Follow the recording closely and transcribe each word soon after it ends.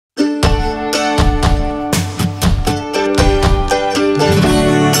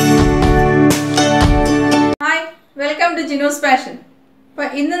Welcome to Ginus Passion.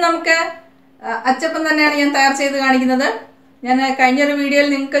 ഇന്ന് നമുക്ക് അച്ചപ്പം തന്നെയാണ് ഞാൻ തയ്യാർ ചെയ്ത് കാണിക്കുന്നത്. ഞാൻ കഴിഞ്ഞ ഒരു വീഡിയോയിൽ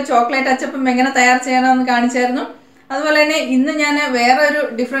നിങ്ങൾക്ക് ചോക്ലേറ്റ് അച്ചപ്പം എങ്ങനെ തയ്യാർ ചെയ്യണമെന്ന് കാണിച്ചായിരുന്നു. അതുപോലെ തന്നെ ഇന്ന് ഞാൻ വേറെ ഒരു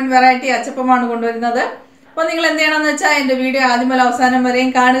ഡിഫറെന്റ് വെറൈറ്റി അച്ചപ്പമാണ് കൊണ്ടുവരുന്നത്. അപ്പോൾ നിങ്ങൾ എന്ത് ചെയ്യണമെന്ന് വെച്ചാൽ എൻ്റെ വീഡിയോ ആദ്യം മുതൽ അവസാനം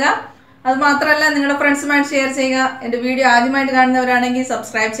വരെയും കാണുക. അത് മാത്രമല്ല നിങ്ങളുടെ ഫ്രണ്ട്സുമായിട്ട് ഷെയർ ചെയ്യുക. എൻ്റെ വീഡിയോ ആദ്യമായിട്ട് കാണുന്നവരാണെങ്കിൽ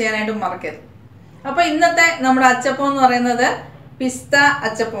സബ്സ്ക്രൈബ് ചെയ്യാനായിട്ട് മറക്കരുത്. അപ്പോൾ ഇന്നത്തെ നമ്മുടെ അച്ചപ്പം എന്ന് പറയുന്നത് പിസ്ത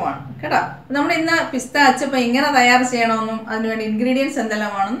അച്ചപ്പമാണ് കേട്ടോ. നമ്മൾ ഇന്ന് പിസ്ത അച്ചപ്പം എങ്ങനെ തയ്യാർ ചെയ്യണമെന്നും അതിനുവേണ്ടി ഇൻഗ്രീഡിയൻസ്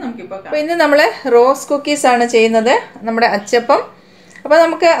എന്തെല്ലാമാണെന്നും നമുക്കിപ്പോൾ കാണാം. അപ്പോൾ ഇന്ന് നമ്മൾ റോസ് കുക്കീസ് ആണ് ചെയ്യുന്നത് നമ്മുടെ അച്ചപ്പം. അപ്പോൾ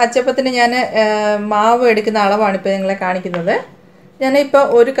നമുക്ക് അച്ചപ്പത്തിന് ഞാൻ മാവ് എടുക്കുന്ന അളവാണ് ഇപ്പോൾ നിങ്ങളെ കാണിക്കുന്നത്. ഞാനിപ്പോൾ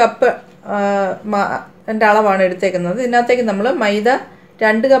ഒരു കപ്പ് എൻ്റെ അളവാണ് എടുത്തേക്കുന്നത്. ഇതിനകത്തേക്ക് നമ്മൾ മൈദ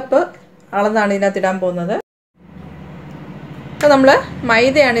 2 കപ്പ് അളന്നാണ് ഇതിനകത്ത് ഇടാൻ പോകുന്നത്. അപ്പോൾ നമ്മൾ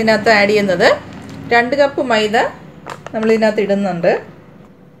മൈദയാണ് ഇതിനകത്ത് ആഡ് ചെയ്യുന്നത്. 2 കപ്പ് മൈദ നമ്മൾ ഇതിനകത്ത് ഇടുന്നുണ്ട്.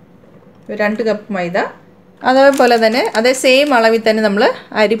 2 കപ്പ് മൈദ. അതേപോലെ തന്നെ അതേ സെയിം അളവിൽ തന്നെ നമ്മൾ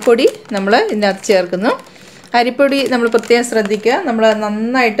അരിപ്പൊടി നമ്മൾ ഇതിനകത്ത് ചേർക്കുന്നു. അരിപ്പൊടി നമ്മൾ പ്രത്യേകം ശ്രദ്ധിക്കുക. നമ്മൾ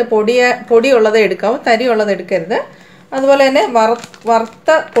നന്നായിട്ട് പൊടിയുള്ളത് എടുക്കാവൂ, തരിയുള്ളത് എടുക്കരുത്. അതുപോലെ തന്നെ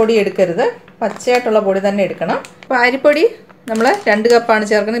വറുത്ത പൊടി എടുക്കരുത്, പച്ചയായിട്ടുള്ള പൊടി തന്നെ എടുക്കണം. അപ്പോൾ അരിപ്പൊടി നമ്മൾ 2 കപ്പാണ്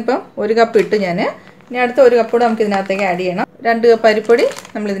ചേർക്കുന്നത്. ഇപ്പം 1 കപ്പ് ഇട്ട് ഞാൻ ഇനി അടുത്ത 1 കപ്പ് കൂടെ നമുക്ക് ഇതിനകത്തേക്ക് ആഡ് ചെയ്യണം. 2 കപ്പ് അരിപ്പൊടി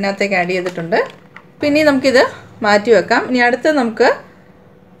നമ്മൾ ഇതിനകത്തേക്ക് ആഡ് ചെയ്തിട്ടുണ്ട്. പിന്നെ നമുക്കിത് മാറ്റി വെക്കാം. ഇനി അടുത്ത് നമുക്ക്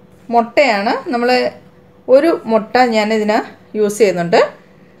മുട്ടയാണ്. നമ്മൾ ഒരു മുട്ട ഞാൻ ഇതിന് യൂസ് ചെയ്യുന്നുണ്ട്.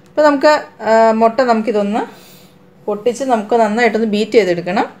 അപ്പോൾ നമുക്ക് മുട്ട നമുക്കിതൊന്ന് പൊട്ടിച്ച് നമുക്ക് നന്നായിട്ടൊന്ന് ബീറ്റ്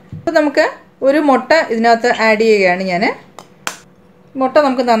ചെയ്തെടുക്കണം. അപ്പോൾ നമുക്ക് ഒരു മുട്ട ഇതിനകത്ത് ആഡ് ചെയ്യുകയാണ് ഞാൻ. മുട്ട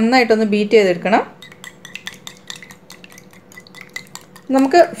നമുക്ക് നന്നായിട്ടൊന്ന് ബീറ്റ് ചെയ്തെടുക്കണം.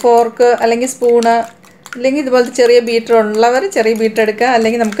 നമുക്ക് ഫോർക്ക് അല്ലെങ്കിൽ സ്പൂണ് അല്ലെങ്കിൽ ഇതുപോലത്തെ ചെറിയ ബീറ്റർ ഉള്ളവർ ചെറിയ ബീറ്റർ എടുക്കുക.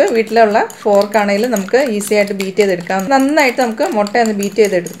 അല്ലെങ്കിൽ നമുക്ക് വീട്ടിലുള്ള ഫോർക്കാണെങ്കിലും നമുക്ക് ഈസി ആയിട്ട് ബീറ്റ് ചെയ്തെടുക്കാം. നന്നായിട്ട് നമുക്ക് മുട്ട ഒന്ന് ബീറ്റ്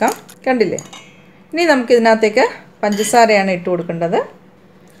ചെയ്തെടുക്കാം. കണ്ടില്ലേ? ഇനി നമുക്ക് ഇതിനകത്തേക്ക് പഞ്ചസാരയാണ് ഇട്ട് കൊടുക്കേണ്ടത്.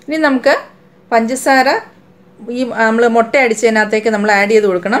 ഇനി നമുക്ക് പഞ്ചസാര ഈ നമ്മൾ മുട്ട അടിച്ചതിനകത്തേക്ക് നമ്മൾ ആഡ് ചെയ്ത്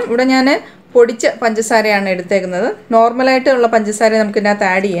കൊടുക്കണം. ഇവിടെ ഞാൻ പൊടിച്ച പഞ്ചസാരയാണ് എടുത്തേക്കുന്നത്. നോർമലായിട്ടുള്ള പഞ്ചസാര നമുക്ക് ഇതിനകത്ത്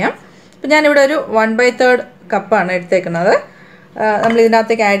ആഡ് ചെയ്യാം. അപ്പോൾ ഞാനിവിടെ ഒരു 1/3 കപ്പാണ് എടുത്തേക്കുന്നത്. നമ്മൾ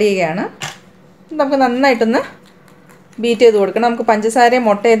ഇതിനകത്തേക്ക് ആഡ് ചെയ്യുകയാണ്. നമുക്ക് നന്നായിട്ടൊന്ന് ബീറ്റ് ചെയ്ത് കൊടുക്കണം. നമുക്ക് പഞ്ചസാരയും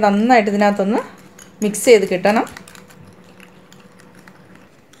മുട്ടയും നന്നായിട്ട് ഇതിനകത്തൊന്ന് മിക്സ് ചെയ്ത് കിട്ടണം.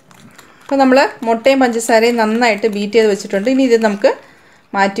 അപ്പോൾ നമ്മൾ മുട്ടയും പഞ്ചസാരയും നന്നായിട്ട് ബീറ്റ് ചെയ്ത് വെച്ചിട്ടുണ്ട്. ഇനി ഇത് നമുക്ക്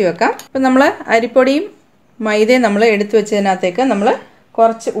മാറ്റി വെക്കാം. അപ്പോൾ നമ്മൾ അരിപ്പൊടിയും മൈദയും നമ്മൾ എടുത്തു വെച്ചതിനകത്തേക്ക് നമ്മൾ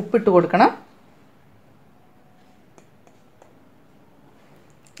കുറച്ച് ഉപ്പിട്ട് കൊടുക്കണം.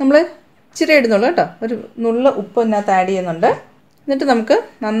 നമ്മൾ ഇച്ചിരി ഇടുന്നുള്ളൂ കേട്ടോ. ഒരു നുള്ള ഉപ്പ് ഇതിനകത്ത് ആഡ് ചെയ്യുന്നുണ്ട്. എന്നിട്ട് നമുക്ക്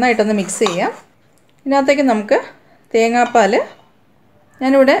നന്നായിട്ടൊന്ന് മിക്സ് ചെയ്യാം. ഇതിനകത്തേക്ക് നമുക്ക് തേങ്ങാപ്പാൽ,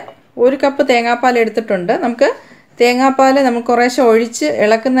 ഞാനിവിടെ 1 കപ്പ് തേങ്ങാപ്പാൽ എടുത്തിട്ടുണ്ട്. നമുക്ക് തേങ്ങാപ്പാൽ നമുക്ക് കുറേശ്ശെ ഒഴിച്ച്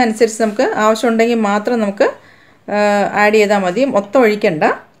ഇളക്കുന്നതനുസരിച്ച് നമുക്ക് ആവശ്യമുണ്ടെങ്കിൽ മാത്രം നമുക്ക് ആഡ് ചെയ്താൽ മതി, മൊത്തം ഒഴിക്കണ്ട.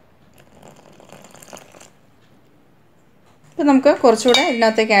 അപ്പോൾ നമുക്ക് കുറച്ചുകൂടെ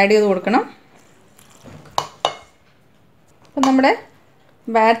ഇതിനകത്തേക്ക് ആഡ് ചെയ്ത് കൊടുക്കണം. അപ്പം നമ്മുടെ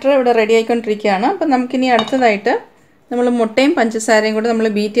ബാറ്റർ ഇവിടെ റെഡി ആയിക്കൊണ്ടിരിക്കുകയാണ്. അപ്പം നമുക്കിനി അടുത്തതായിട്ട് നമ്മൾ മുട്ടയും പഞ്ചസാരയും കൂടി നമ്മൾ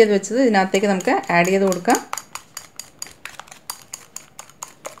ബീറ്റ് ചെയ്ത് വെച്ചത് ഇതിനകത്തേക്ക് നമുക്ക് ആഡ് ചെയ്ത് കൊടുക്കാം.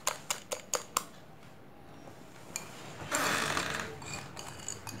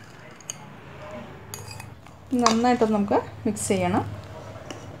 നന്നായിട്ടൊന്ന് നമുക്ക് മിക്സ് ചെയ്യണം.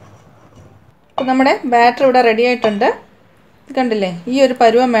 അപ്പോൾ നമ്മുടെ ബാറ്റർ ഇവിടെ റെഡി ആയിട്ടുണ്ട്. കണ്ടില്ലേ? ഈ ഒരു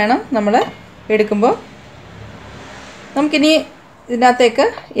പരുവം വേണം നമ്മൾ എടുക്കുമ്പോൾ. നമുക്കിനി ഇതിനകത്തേക്ക്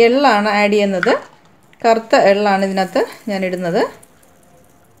എള്ളാണ് ആഡ് ചെയ്യുന്നത്. കറുത്ത എള്ളാണ് ഇതിനകത്ത് ഞാൻ ഇടുന്നത്.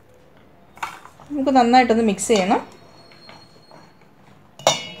 നമുക്ക് നന്നായിട്ടൊന്ന് മിക്സ് ചെയ്യണം.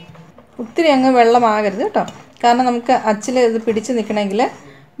 ഒത്തിരി അങ്ങ് വെള്ളമാകരുത് കേട്ടോ. കാരണം നമുക്ക് അച്ചിൽ ഇത് പിടിച്ച് നിൽക്കണമെങ്കിൽ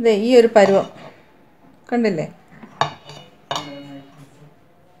ഇത് ഈ ഒരു പരുവം കണ്ടില്ലേ?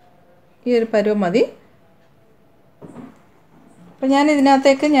 ഈ ഒരു പരുവം മതി. അപ്പോൾ ഞാൻ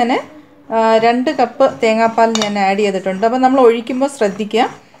ഇതിനകത്തേക്ക് 2 കപ്പ് തേങ്ങാപ്പാൽ ഞാൻ ആഡ് ചെയ്തിട്ടുണ്ട്. അപ്പോൾ നമ്മൾ ഒഴിക്കുമ്പോൾ ശ്രദ്ധിക്കുക.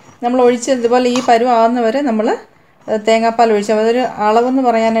 നമ്മൾ ഒഴിച്ച് ഇതുപോലെ ഈ പരുവാകുന്നവരെ നമ്മൾ തേങ്ങാപ്പാൽ ഒഴിച്ചാൽ അതൊരു അളവെന്ന്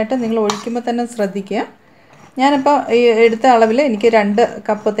പറയാനായിട്ട് നിങ്ങൾ ഒഴിക്കുമ്പോൾ തന്നെ ശ്രദ്ധിക്കുക. ഞാനിപ്പോൾ ഈ എടുത്ത അളവിൽ എനിക്ക് 2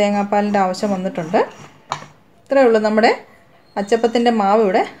 കപ്പ് തേങ്ങാപ്പാലിൻ്റെ ആവശ്യം വന്നിട്ടുണ്ട്. ഇത്രയേ ഉള്ളൂ. നമ്മുടെ അച്ചപ്പത്തിൻ്റെ മാവ്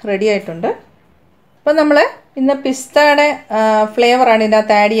ഇവിടെ റെഡി ആയിട്ടുണ്ട്. അപ്പോൾ നമ്മൾ ഇന്ന് പിസ്തയുടെ ഫ്ലേവറാണ്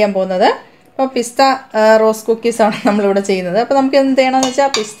ഇതിനകത്ത് ആഡ് ചെയ്യാൻ പോകുന്നത്. അപ്പോൾ പിസ്ത റോസ് കുക്കീസാണ് നമ്മളിവിടെ ചെയ്യുന്നത്. അപ്പോൾ നമുക്ക് എന്ത് ചെയ്യണമെന്ന്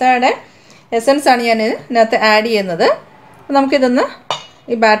വെച്ചാൽ പിസ്തയുടെ എസൻസാണ് ഞാൻ ഇതിനകത്ത് ആഡ് ചെയ്യുന്നത്. അപ്പോൾ നമുക്കിതൊന്ന്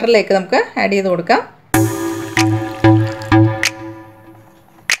ഈ ബാറ്ററിലേക്ക് നമുക്ക് ആഡ് ചെയ്ത് കൊടുക്കാം.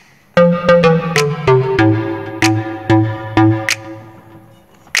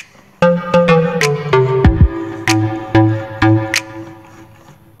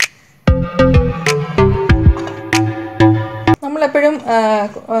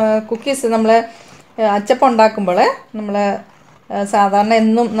 കുക്കീസ് നമ്മൾ അച്ചപ്പം ഉണ്ടാക്കുമ്പോൾ നമ്മൾ സാധാരണ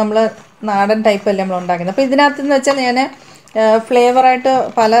എന്നും നമ്മൾ നാടൻ ടൈപ്പല്ലേ നമ്മൾ ഉണ്ടാക്കുന്നത്. അപ്പോൾ ഇതിനകത്തെന്ന് വെച്ചാൽ ഞാൻ ഫ്ലേവറായിട്ട്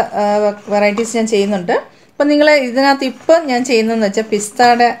പല വെറൈറ്റീസ് ഞാൻ ചെയ്യുന്നുണ്ട്. അപ്പോൾ നിങ്ങൾ ഇതിനകത്ത് ഇപ്പം ഞാൻ ചെയ്യുന്നതെന്ന് വെച്ചാൽ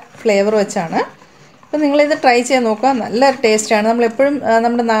പിസ്തയുടെ ഫ്ലേവർ വെച്ചാണ്. അപ്പോൾ നിങ്ങളിത് ട്രൈ ചെയ്ത് നോക്കുക, നല്ലൊരു ടേസ്റ്റാണ്. നമ്മളെപ്പോഴും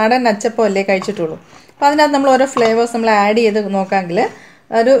നമ്മുടെ നാടൻ അച്ചപ്പം അല്ലേ കഴിച്ചിട്ടുള്ളൂ. അപ്പോൾ അതിനകത്ത് നമ്മൾ ഓരോ ഫ്ലേവേഴ്സ് നമ്മൾ ആഡ് ചെയ്ത് നോക്കാമെങ്കിൽ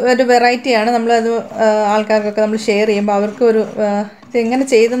ഒരു വെറൈറ്റിയാണ്. നമ്മളത് ആൾക്കാർക്കൊക്കെ നമ്മൾ ഷെയർ ചെയ്യുമ്പോൾ അവർക്ക് ഒരു ഇതെങ്ങനെ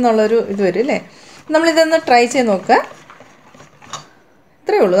ചെയ്തെന്നുള്ളൊരു ഇത് വരും അല്ലേ. നമ്മളിതൊന്ന് ട്രൈ ചെയ്ത് നോക്കുക.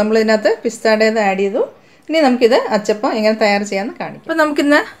 ഇത്രയേ ഉള്ളൂ. നമ്മളിതിനകത്ത് പിസ്തയുടേത് ആഡ് ചെയ്തു. ഇനി നമുക്കിത് അച്ചപ്പം എങ്ങനെ തയ്യാർ ചെയ്യാമെന്ന് കാണിക്കാം. അപ്പോൾ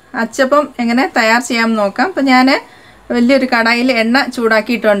നമുക്കിന്ന് അച്ചപ്പം എങ്ങനെ തയ്യാർ ചെയ്യാമെന്ന് നോക്കാം. അപ്പോൾ ഞാൻ വലിയൊരു കടായിൽ എണ്ണ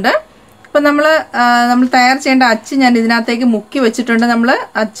ചൂടാക്കിയിട്ടുണ്ട്. അപ്പോൾ നമ്മൾ തയ്യാർ ചെയ്യേണ്ട അച്ച് ഞാൻ ഇതിനകത്തേക്ക് മുക്കി വെച്ചിട്ടുണ്ട്. നമ്മൾ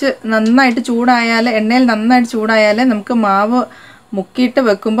അച്ച് നന്നായിട്ട് ചൂടായാൽ, എണ്ണയിൽ നന്നായിട്ട് ചൂടായാലേ നമുക്ക് മാവ് മുക്കിയിട്ട്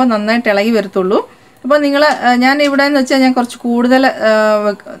വെക്കുമ്പോൾ നന്നായിട്ട് ഇളകി വരത്തുള്ളൂ. അപ്പോൾ ഞാൻ ഇവിടെ എന്ന് വെച്ചാൽ ഞാൻ കുറച്ച് കൂടുതൽ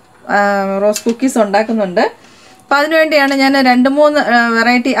റോസ് കുക്കീസ് ഉണ്ടാക്കുന്നുണ്ട്. അപ്പോൾ അതിനുവേണ്ടിയാണ് ഞാൻ 2-3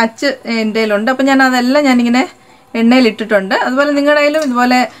 വെറൈറ്റി അച്ച് എൻ്റെ കയ്യിലുണ്ട്. അപ്പോൾ അതെല്ലാം ഞാനിങ്ങനെ എണ്ണയിലിട്ടിട്ടുണ്ട്. അതുപോലെ നിങ്ങളുടെ കയ്യിലും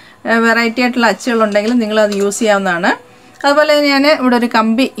ഇതുപോലെ വെറൈറ്റി ആയിട്ടുള്ള അച്ചുകളുണ്ടെങ്കിലും നിങ്ങളത് യൂസ് ചെയ്യാവുന്നതാണ്. അതുപോലെ ഞാൻ ഇവിടെ ഒരു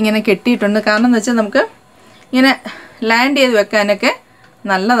കമ്പി ഇങ്ങനെ കെട്ടിയിട്ടുണ്ട്. കാരണം എന്ന് വെച്ചാൽ നമുക്ക് ഇങ്ങനെ ലാൻഡ് ചെയ്ത് വെക്കാനൊക്കെ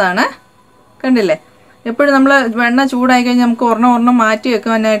നല്ലതാണ്. കണ്ടില്ലേ, എപ്പോഴും നമ്മൾ എണ്ണ ചൂടായി കഴിഞ്ഞാൽ നമുക്ക് ഒരെണ്ണം മാറ്റി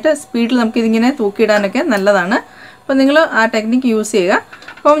വെക്കാനായിട്ട് സ്പീഡിൽ നമുക്കിതിങ്ങനെ തൂക്കിയിടാനൊക്കെ നല്ലതാണ്. അപ്പോൾ നിങ്ങൾ ആ ടെക്നിക്ക് യൂസ് ചെയ്യുക.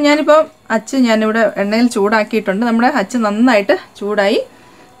 അപ്പോൾ അച്ച് ഞാനിവിടെ എണ്ണയിൽ ചൂടാക്കിയിട്ടുണ്ട്. നമ്മുടെ അച്ച് നന്നായിട്ട് ചൂടായി.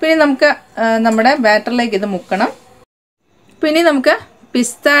 പിന്നെ നമുക്ക് നമ്മുടെ ബാറ്ററിലേക്ക് ഇത് മുക്കണം. പിന്നെ നമുക്ക്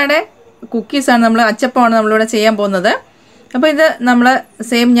പിസ്തയുടെ കുക്കീസാണ്, അച്ചപ്പമാണ് നമ്മളിവിടെ ചെയ്യാൻ പോകുന്നത്. അപ്പോൾ ഇത് നമ്മൾ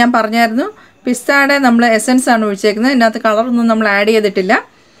സെയിം ഞാൻ പറഞ്ഞായിരുന്നു, പിസ്തയുടെ നമ്മൾ എസൻസ് ആണ് ഒഴിച്ചേക്കുന്നത്. ഇതിനകത്ത് കളറൊന്നും നമ്മൾ ആഡ് ചെയ്തിട്ടില്ല.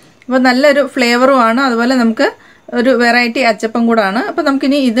 അപ്പോൾ നല്ലൊരു ഫ്ലേവറുമാണ്. അതുപോലെ നമുക്ക് ഒരു വെറൈറ്റി അച്ചപ്പം കൂടാണ്. അപ്പോൾ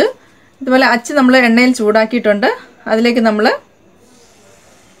നമുക്കിനി ഇതുപോലെ അച്ച് നമ്മൾ എണ്ണയിൽ ചൂടാക്കിയിട്ടുണ്ട്. അതിലേക്ക് നമ്മൾ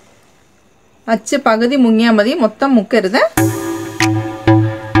അച്ച് പകുതി മുങ്ങിയാൽ മതി, മൊത്തം മുക്കരുത്.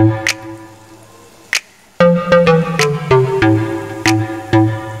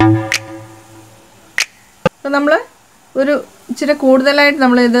 അപ്പോൾ നമ്മൾ ഒരു ഇച്ചിരി കൂടുതലായിട്ട്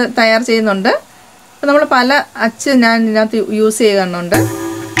നമ്മളിത് തയ്യാർ ചെയ്യുന്നുണ്ട്. അപ്പോൾ നമ്മൾ പല അച്ച് ഞാൻ ഇതിനകത്ത് യൂസ് ചെയ്യുന്നുണ്ട്.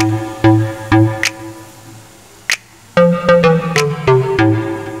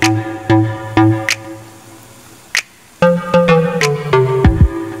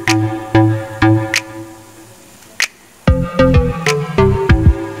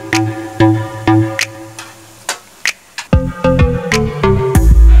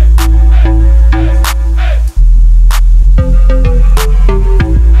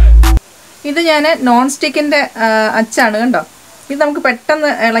 ഇത് ഞാൻ നോൺ സ്റ്റിക്കിൻ്റെ അച്ചാണ്, കണ്ടോ. ഇത് നമുക്ക് പെട്ടെന്ന്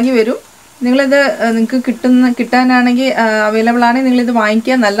ഇളകി വരും. നിങ്ങൾക്ക് കിട്ടാനാണെങ്കിൽ അവൈലബിൾ ആണെങ്കിൽ നിങ്ങളിത്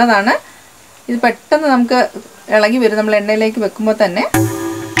വാങ്ങിക്കുക, നല്ലതാണ്. ഇത് പെട്ടെന്ന് നമുക്ക് ഇളകി വരും നമ്മൾ എണ്ണയിലേക്ക് വെക്കുമ്പോൾ തന്നെ.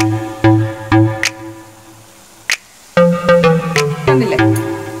 കണ്ടില്ലേ.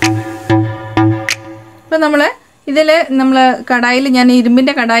 ഇപ്പം നമ്മൾ കടായിൽ ഞാൻ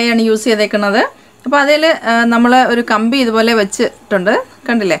ഇരുമ്പിൻ്റെ കടായിയാണ് യൂസ് ചെയ്തേക്കുന്നത്. അപ്പോൾ അതിൽ നമ്മൾ ഒരു കമ്പി ഇതുപോലെ വെച്ചിട്ടുണ്ട്,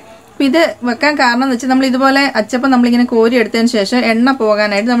 കണ്ടില്ലേ. അപ്പോൾ ഇത് വെക്കാൻ കാരണം എന്ന് വെച്ചാൽ നമ്മൾ ഇതുപോലെ അച്ചപ്പം നമ്മളിങ്ങനെ കോരി എടുത്തതിന് ശേഷം എണ്ണ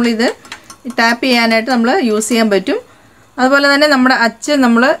പോകാനായിട്ട് നമ്മളിത് ടാപ്പ് ചെയ്യാനായിട്ട് നമ്മൾ യൂസ് ചെയ്യാൻ പറ്റും. അതുപോലെ തന്നെ നമ്മുടെ അച്ച്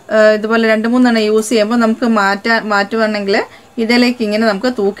നമ്മൾ ഇതുപോലെ 2-3 എണ്ണം യൂസ് ചെയ്യുമ്പോൾ നമുക്ക് മാറ്റുവാണെങ്കിൽ ഇതിലേക്ക് ഇങ്ങനെ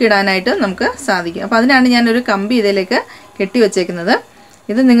നമുക്ക് തൂക്കിയിടാനായിട്ട് നമുക്ക് സാധിക്കും. അപ്പോൾ അതിനാണ് ഞാനൊരു കമ്പി ഇതിലേക്ക് കെട്ടി വെച്ചേക്കുന്നത്.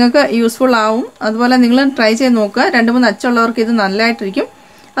 ഇത് നിങ്ങൾക്ക് യൂസ്ഫുൾ ആവും. അതുപോലെ നിങ്ങൾ ട്രൈ ചെയ്ത് നോക്കുക. 2-3 അച്ചുള്ളവർക്ക് ഇത് നല്ലതായിട്ടിരിക്കും.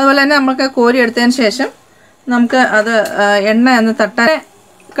 അതുപോലെ തന്നെ നമുക്ക് കോരി എടുത്തതിന് ശേഷം നമുക്ക് അത് എണ്ണ ഒന്ന് തട്ടാൻ,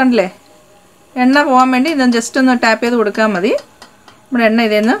 കണ്ടില്ലേ, എണ്ണ പോകാൻ വേണ്ടി ഇത് ജസ്റ്റ് ഒന്ന് ടാപ്പ് ചെയ്ത് കൊടുക്കാൻ മതി. നമ്മുടെ എണ്ണ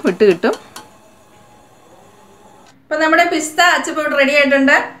ഇതിൽ നിന്ന് വിട്ട് കിട്ടും. അപ്പോൾ നമ്മുടെ പിസ്ത അച്ചപ്പം റെഡി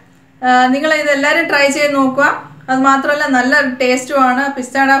ആയിട്ടുണ്ട്. നിങ്ങൾ ഇതെല്ലാവരും ട്രൈ ചെയ്ത് നോക്കുക. അത് മാത്രമല്ല നല്ല ടേസ്റ്റുമാണ്.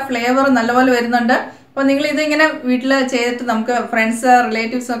 പിസ്തയുടെ ഫ്ലേവർ നല്ലപോലെ വരുന്നുണ്ട്. അപ്പോൾ നിങ്ങളിതിങ്ങനെ വീട്ടിൽ ചെയ്തിട്ട് നമുക്ക് ഫ്രണ്ട്സ്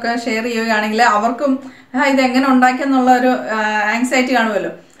റിലേറ്റീവ്സൊക്കെ ഷെയർ ചെയ്യുകയാണെങ്കിൽ അവർക്കും ഇതെങ്ങനെ ഉണ്ടാക്കിയെന്നുള്ളൊരു ആങ്സൈറ്റി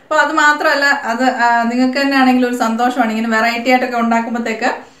കാണുമല്ലോ. അപ്പോൾ അത് മാത്രമല്ല, അത് നിങ്ങൾക്ക് തന്നെ ആണെങ്കിലും ഒരു സന്തോഷമാണ് ഇങ്ങനെ വെറൈറ്റി ആയിട്ടൊക്കെ ഉണ്ടാക്കുമ്പോഴത്തേക്ക്.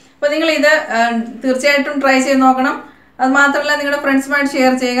 അപ്പോൾ നിങ്ങളിത് തീർച്ചയായിട്ടും ട്രൈ ചെയ്ത് നോക്കണം. അത് മാത്രമല്ല നിങ്ങളുടെ ഫ്രണ്ട്സുമായിട്ട്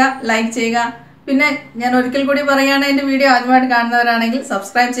ഷെയർ ചെയ്യുക, ലൈക്ക് ചെയ്യുക. പിന്നെ ഞാൻ ഒരിക്കൽ കൂടി പറയുകയാണ്, എൻ്റെ വീഡിയോ ആദ്യമായിട്ട് കാണുന്നവരാണെങ്കിൽ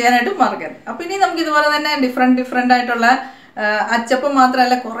സബ്സ്ക്രൈബ് ചെയ്യാനായിട്ട് മറക്കരുത്. അപ്പോൾ ഇനി നമുക്ക് ഇതുപോലെ തന്നെ ഡിഫറെൻ്റ് ആയിട്ടുള്ള അച്ചപ്പം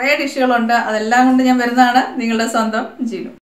മാത്രമല്ല കുറേ ഡിഷുകളുണ്ട്. അതെല്ലാം കൊണ്ട് ഞാൻ വരുന്നതാണ് നിങ്ങളുടെ സ്വന്തം ജിനു.